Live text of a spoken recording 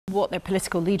What their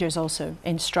political leaders also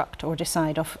instruct or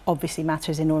decide obviously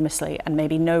matters enormously, and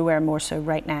maybe nowhere more so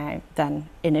right now than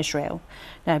in Israel.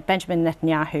 Now, Benjamin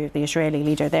Netanyahu, the Israeli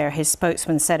leader there, his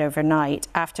spokesman said overnight,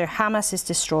 after Hamas is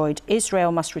destroyed,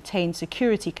 Israel must retain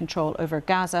security control over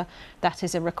Gaza. That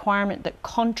is a requirement that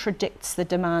contradicts the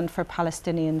demand for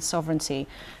Palestinian sovereignty.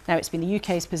 Now, it's been the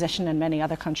UK's position and many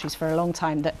other countries for a long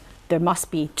time that there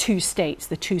must be two states,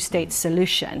 the two-state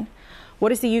solution.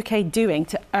 What is the UK doing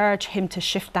to urge him to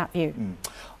shift that view?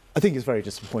 I think it's very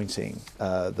disappointing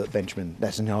that Benjamin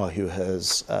Netanyahu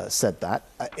has said that.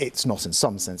 It's not in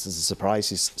some senses a surprise.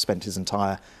 He's spent his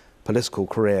entire political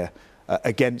career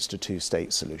against a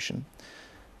two-state solution.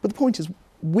 But the point is,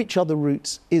 which other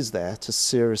route is there to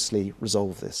seriously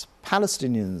resolve this?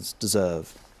 Palestinians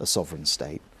deserve a sovereign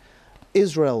state.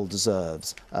 Israel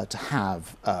deserves to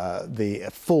have the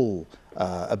full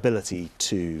ability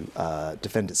to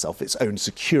defend itself, its own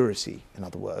security, in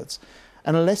other words.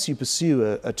 And unless you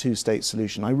pursue a two-state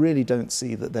solution, I really don't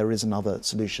see that there is another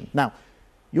solution. Now,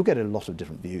 you'll get a lot of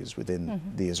different views within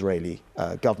the Israeli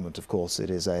government. Of course, it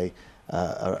is a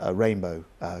rainbow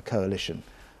coalition.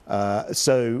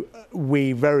 So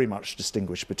we very much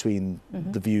distinguish between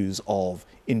the views of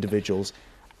individuals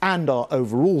and our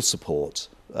overall support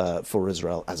for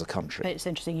Israel as a country. It's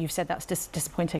interesting, you've said that's disappointing.